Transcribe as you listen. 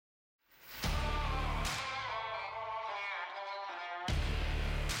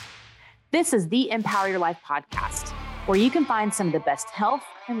This is the Empower Your Life podcast, where you can find some of the best health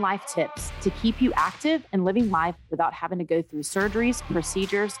and life tips to keep you active and living life without having to go through surgeries,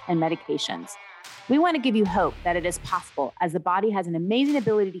 procedures, and medications. We want to give you hope that it is possible, as the body has an amazing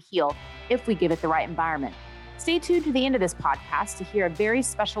ability to heal if we give it the right environment. Stay tuned to the end of this podcast to hear a very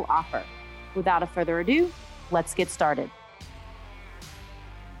special offer. Without further ado, let's get started.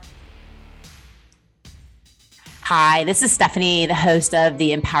 Hi, this is Stephanie, the host of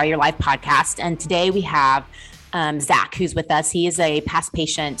the Empower Your Life podcast. And today we have Zach, who's with us. He is a past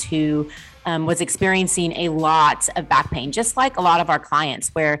patient who was experiencing a lot of back pain, just like a lot of our clients,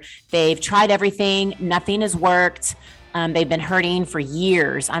 where they've tried everything, nothing has worked. They've been hurting for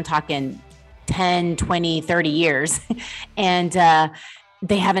years. I'm talking 10, 20, 30 years. And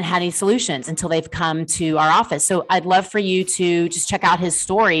they haven't had any solutions until they've come to our office. So I'd love for you to just check out his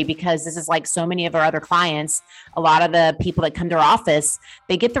story, because this is like so many of our other clients. A lot of the people that come to our office,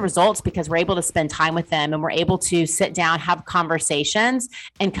 they get the results because we're able to spend time with them and we're able to sit down, have conversations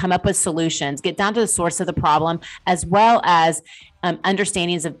and come up with solutions, get down to the source of the problem, as well as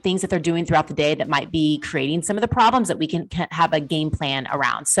understandings of things that they're doing throughout the day that might be creating some of the problems that we can have a game plan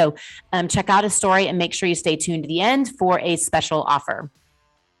around. So check out his story and make sure you stay tuned to the end for a special offer.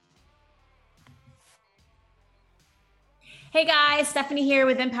 Hey guys, Stephanie here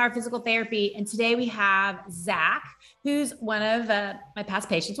with Empower Physical Therapy. And today we have Zach, who's one of my past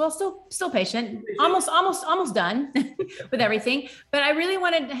patients. Well, still patient, almost done with everything. But I really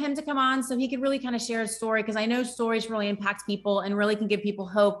wanted him to come on so he could really kind of share his story, because I know stories really impact people and really can give people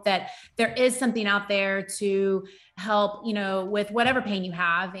hope that there is something out there to help, with whatever pain you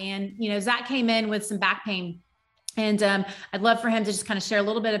have. And, Zach came in with some back pain, and I'd love for him to just kind of share a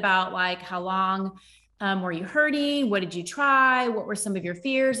little bit about like how long were you hurting? What did you try? What were some of your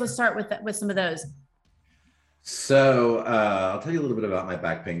fears? Let's start with some of those. So I'll tell you a little bit about my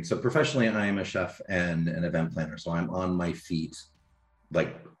back pain. So professionally, I am a chef and an event planner. So I'm on my feet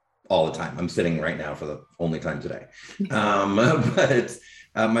like all the time. I'm sitting right now for the only time today. But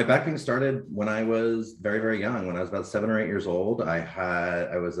my back pain started when I was very, very young. When I was about 7 or 8 years old,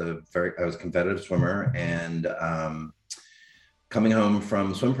 I was a competitive swimmer, and coming home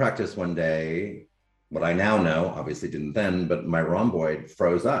from swim practice one day, what I now know, obviously didn't then, but my rhomboid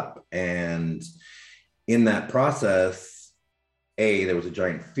froze up. And in that process, there was a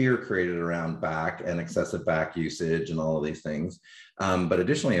giant fear created around back and excessive back usage and all of these things. But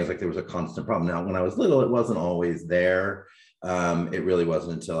additionally, it was like there was a constant problem. Now, when I was little, it wasn't always there. It really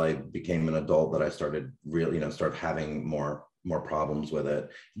wasn't until I became an adult that I started really, start having more problems with it.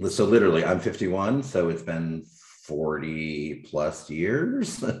 So literally, I'm 51, so it's been 40 plus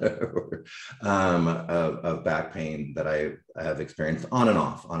years of back pain that I have experienced on and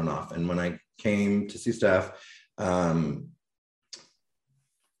off. And when I came to see Steph, it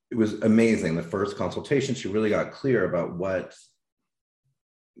was amazing. The first consultation, she really got clear about what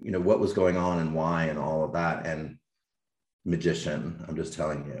was going on and why and all of that. And magician, I'm just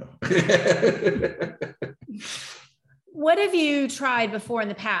telling you. What have you tried before in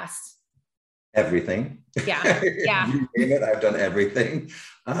the past? Everything. Yeah. You name it, I've done everything.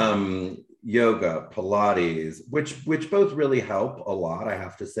 Yoga, Pilates, which both really help a lot, I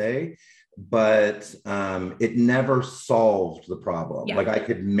have to say, but it never solved the problem. Yeah. Like I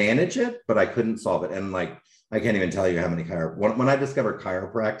could manage it, but I couldn't solve it. And like, I can't even tell you how many when I discovered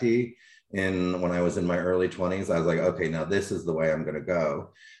chiropractic when I was in my early 20s, I was like, okay, now this is the way I'm going to go.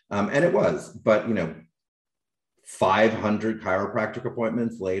 And it was, but 500 chiropractic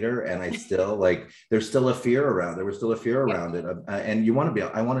appointments later, and I still there was still a fear around it. And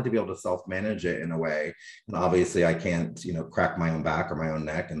I wanted to be able to self-manage it in a way. And obviously I can't, crack my own back or my own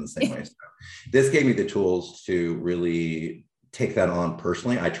neck in the same way. So this gave me the tools to really take that on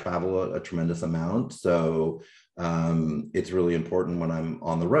personally. I travel a tremendous amount. So it's really important when I'm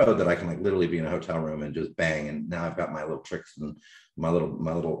on the road that I can literally be in a hotel room and just bang. And now I've got my little tricks and my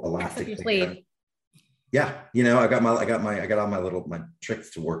little elastic thing. Yeah. I got all my tricks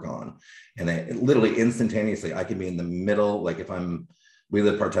to work on, and literally instantaneously I can be in the middle. Like we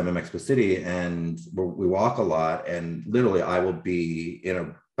live part-time in Mexico City, and we walk a lot, and literally I will be in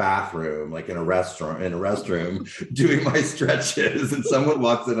a bathroom, like in a restroom doing my stretches, and someone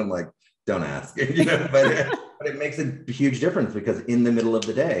walks in, I'm like, don't ask, but it makes a huge difference, because in the middle of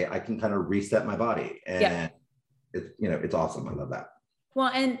the day, I can kind of reset my body, and it's awesome. I love that. Well,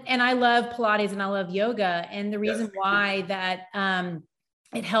 and I love Pilates and I love yoga. And the reason why that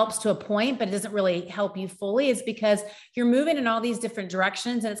it helps to a point, but it doesn't really help you fully, is because you're moving in all these different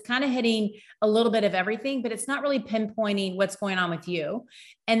directions, and it's kind of hitting a little bit of everything, but it's not really pinpointing what's going on with you.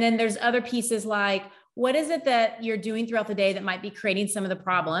 And then there's other pieces like what is it that you're doing throughout the day that might be creating some of the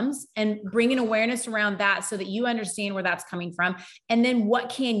problems, and bringing awareness around that so that you understand where that's coming from. And then what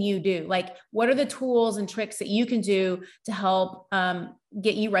can you do? Like, what are the tools and tricks that you can do to help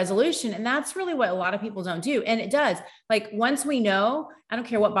get you resolution? And that's really what a lot of people don't do. And it does. Like, once we know, I don't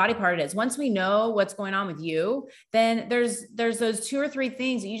care what body part it is, once we know what's going on with you, then there's those 2 or 3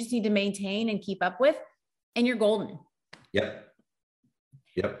 things that you just need to maintain and keep up with, and you're golden.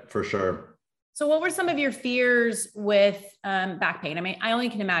 Yep, for sure. So what were some of your fears with back pain? I mean, I only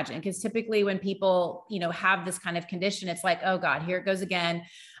can imagine, because typically when people, have this kind of condition, it's like, oh God, here it goes again.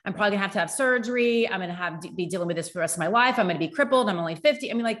 I'm probably gonna have surgery. I'm going to be dealing with this for the rest of my life. I'm going to be crippled. I'm only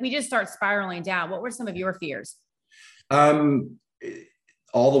 50. I mean, like, we just start spiraling down. What were some of your fears?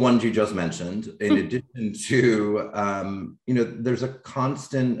 All the ones you just mentioned, in addition to, there's a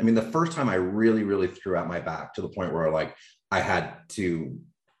constant, I mean, the first time I really, really threw out my back to the point where I had to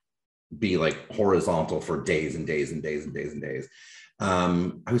be like horizontal for days and days and days and days and days.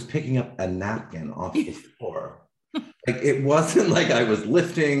 I was picking up a napkin off the floor. Like, it wasn't like I was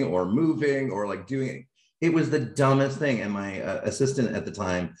lifting or moving or like doing it. It was the dumbest thing. And my assistant at the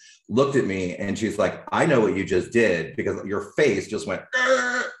time looked at me and she's like, I know what you just did, because your face just went,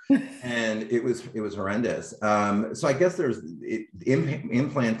 and it was horrendous. So I guess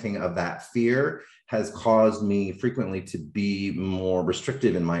implanting of that fear has caused me frequently to be more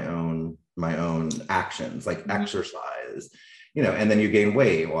restrictive in my own actions, like exercise, and then you gain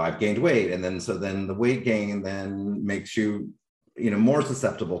weight. Well, I've gained weight. And then the weight gain then makes you, more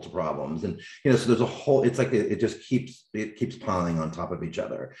susceptible to problems. And, so there's a whole, it's like, it just keeps piling on top of each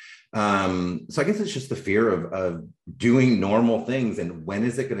other. So I guess it's just the fear of doing normal things. And when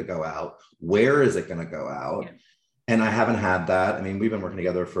is it going to go out? Where is it going to go out? Yeah. And I haven't had that. I mean, we've been working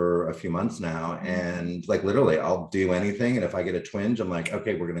together for a few months now, and like, literally I'll do anything. And if I get a twinge, I'm like,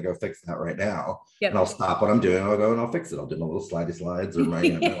 okay, we're going to go fix that right now. Yep. And I'll stop what I'm doing. I'll go and I'll fix it. I'll do my little slidey slides or my,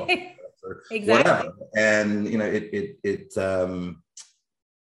 or exactly. Whatever. And,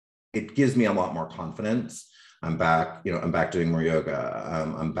 it gives me a lot more confidence. I'm back doing more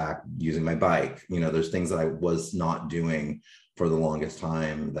yoga. I'm back using my bike. There's things that I was not doing for the longest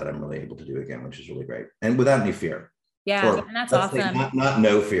time that I'm really able to do again, which is really great. And without any fear. Yeah, and that's awesome. Not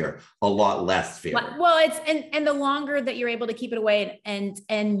no fear, a lot less fear. Well, it's and the longer that you're able to keep it away, and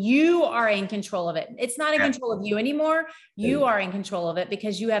you are in control of it. It's not in control of you anymore. You are in control of it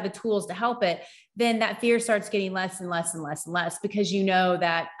because you have the tools to help it. Then that fear starts getting less and less and less and less, because you know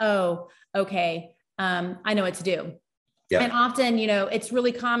that, oh, okay, I know what to do. Yeah. And often, it's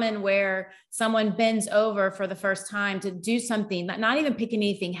really common where someone bends over for the first time to do something, not even picking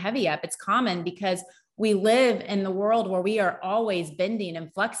anything heavy up. It's common because we live in the world where we are always bending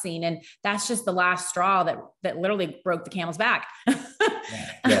and flexing. And that's just the last straw that literally broke the camel's back.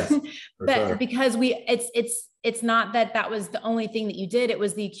 Yes, but sure. Because it's not that was the only thing that you did. It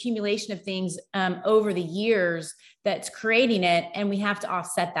was the accumulation of things over the years that's creating it. And we have to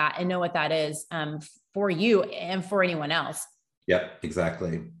offset that and know what that is for you and for anyone else. Yep,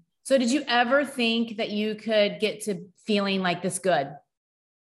 exactly. So did you ever think that you could get to feeling like this good?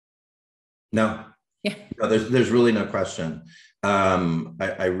 No. Yeah. No, there's really no question.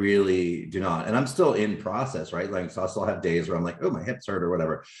 I really do not. And I'm still in process, right? Like, so I still have days where I'm like, oh, my hips hurt or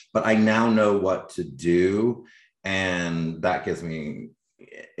whatever, but I now know what to do. And that gives me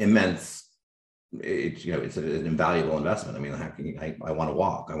immense, it's an invaluable investment. I mean, I want to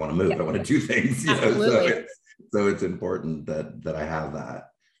walk, I want to move, I want to do things, so it's important that I have that.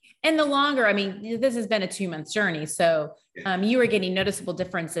 And the longer, I mean, this has been a 2-month journey. So you were getting noticeable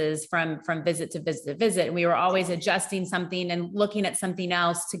differences from visit to visit to visit. And we were always adjusting something and looking at something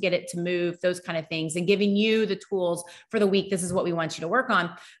else to get it to move, those kind of things, and giving you the tools for the week. This is what we want you to work on.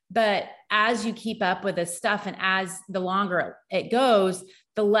 But as you keep up with this stuff, and as the longer it goes,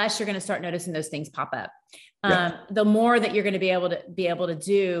 the less you're going to start noticing those things pop up. The more that you're going to be able to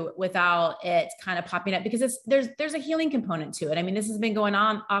do without it kind of popping up, because there's a healing component to it. I mean, this has been going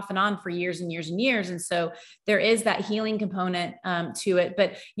on off and on for years and years and years. And so there is that healing component to it,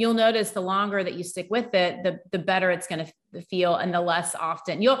 but you'll notice the longer that you stick with it, the better it's going to feel, and the less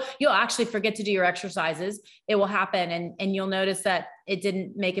often you'll actually forget to do your exercises. It will happen. And you'll notice that it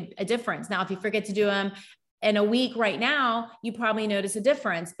didn't make a difference. Now, if you forget to do them in a week right now, you probably notice a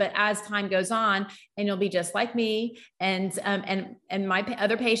difference, but as time goes on, and you'll be just like me and my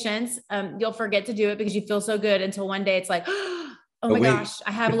other patients, you'll forget to do it because you feel so good until one day it's like, oh my gosh,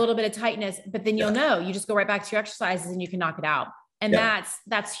 I have a little bit of tightness, but then you'll know, you just go right back to your exercises and you can knock it out. And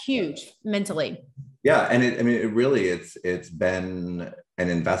that's huge mentally. Yeah. And it's been an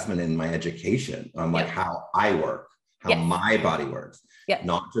investment in my education on like how I work, how my body works. Yep.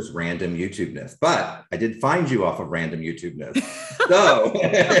 not just random YouTube-ness. But I did find you off of random YouTube-ness. So,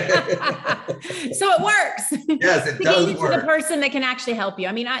 so it works. Yes, it does work. To the person that can actually help you.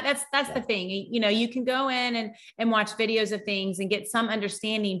 I mean, that's the thing. You know, you can go in and watch videos of things and get some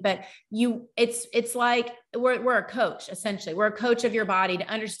understanding, but it's like we're a coach, essentially. We're a coach of your body to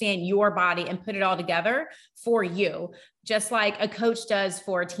understand your body and put it all together for you, just like a coach does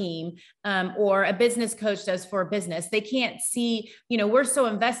for a team, or a business coach does for a business. They can't see, you know, we're so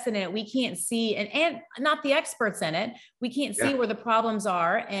invested in it. We can't see, and not the experts in it. We can't see where the problems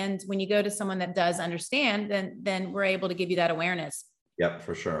are. And when you go to someone that does understand, then we're able to give you that awareness. Yep,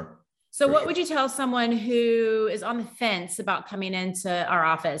 for sure. So what would you tell someone who is on the fence about coming into our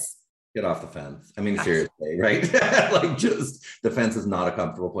office? Get off the fence. I mean, seriously, right? Like, just the fence is not a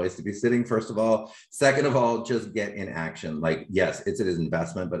comfortable place to be sitting, first of all. Second of all, just get in action. Like, yes, it is an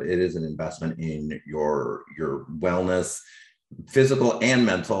investment, but it is an investment in your wellness, physical and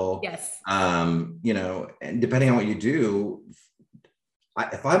mental. Yes. You know, and depending on what you do,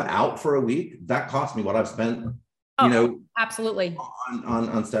 if I'm out for a week, that costs me what I've spent, you know, absolutely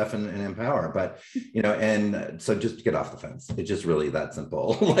on Steph and Empower. But, you know, and so just get off the fence. It's just really that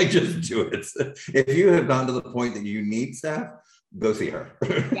simple. Like, just do it. If you have gotten to the point that you need Steph, go see her.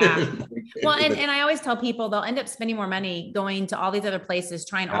 Yeah. Well, and I always tell people they'll end up spending more money going to all these other places,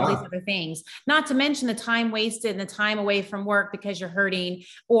 trying all these other things, not to mention the time wasted and the time away from work because you're hurting,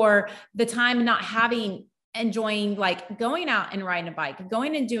 or the time not enjoying, like going out and riding a bike,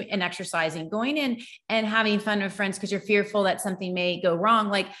 going and doing and exercising, going in and having fun with friends because you're fearful that something may go wrong.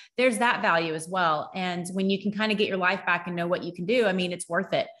 Like, there's that value as well. And when you can kind of get your life back and know what you can do, I mean, it's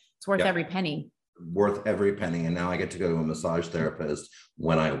worth it. It's worth every penny. Worth every penny. And now I get to go to a massage therapist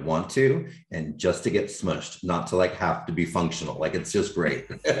when I want to, and just to get smushed, not to like have to be functional. Like, it's just great.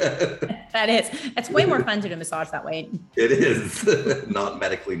 That's way more fun to do a massage that way. It is not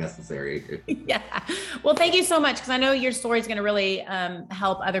medically necessary. Yeah. Well, thank you so much. Cause I know your story is going to really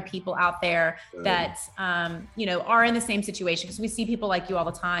help other people out there that, you know, are in the same situation. Cause we see people like you all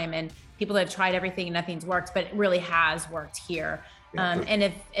the time, and people that have tried everything and nothing's worked, but it really has worked here. And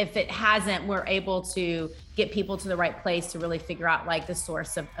if it hasn't, we're able to get people to the right place to really figure out like the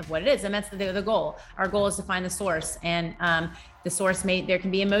source of what it is. And that's the goal. Our goal is to find the source, and the source there can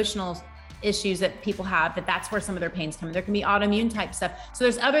be emotional issues that people have, that's where some of their pains come in. There can be autoimmune type stuff. So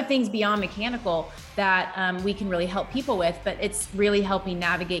there's other things beyond mechanical that we can really help people with, but it's really helping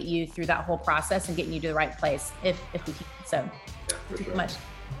navigate you through that whole process and getting you to the right place if we can. So thank you so much.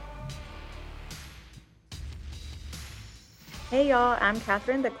 Hey y'all, I'm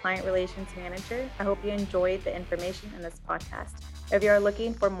Catherine, the Client Relations Manager. I hope you enjoyed the information in this podcast. If you are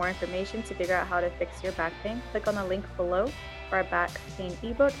looking for more information to figure out how to fix your back pain, click on the link below for our back pain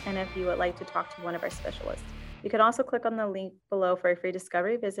ebook, and if you would like to talk to one of our specialists. You can also click on the link below for a free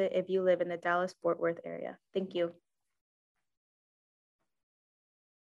discovery visit if you live in the Dallas-Fort Worth area. Thank you.